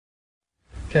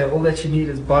Okay, all that you need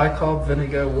is bicarb,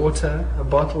 vinegar, water, a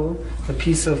bottle, a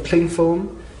piece of cling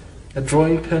film, a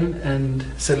drawing pin, and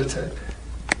sellotape.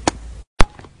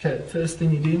 Okay, first thing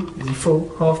you do is you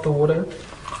fill half the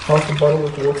bottle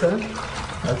with water.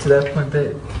 To that point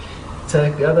there.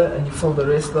 Take the other and you fill the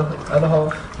rest of the other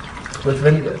half with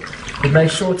vinegar. But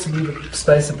make sure to leave a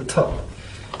space at the top.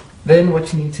 Then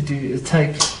what you need to do is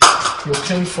take your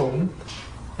cling film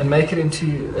and make it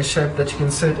into a shape that you can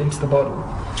insert into the bottle.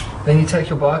 Then you take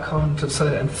your bicarbonate of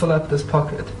soda and fill up this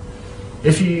pocket.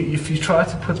 If you try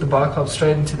to put the bicarb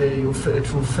straight into there, it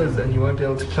will fizz and you won't be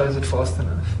able to close it fast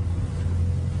enough.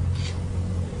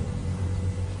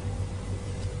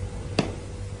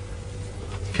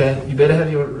 Okay, you better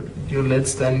have your lid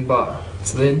standing by.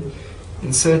 So then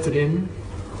insert it in.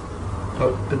 Oh,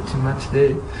 a bit too much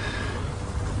there.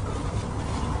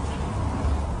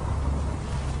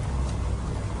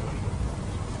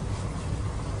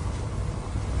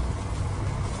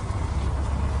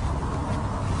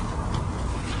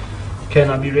 Okay,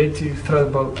 now be ready to throw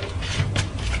the bottle.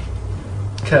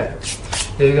 Okay,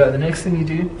 there you go. The next thing you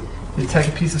do is take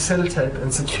a piece of sellotape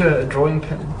and secure a drawing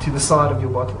pin to the side of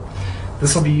your bottle.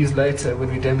 This will be used later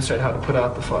when we demonstrate how to put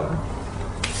out the fire.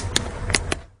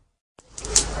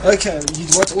 Okay,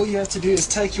 all you have to do is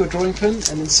take your drawing pin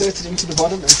and insert it into the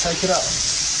bottom and take it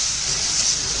out.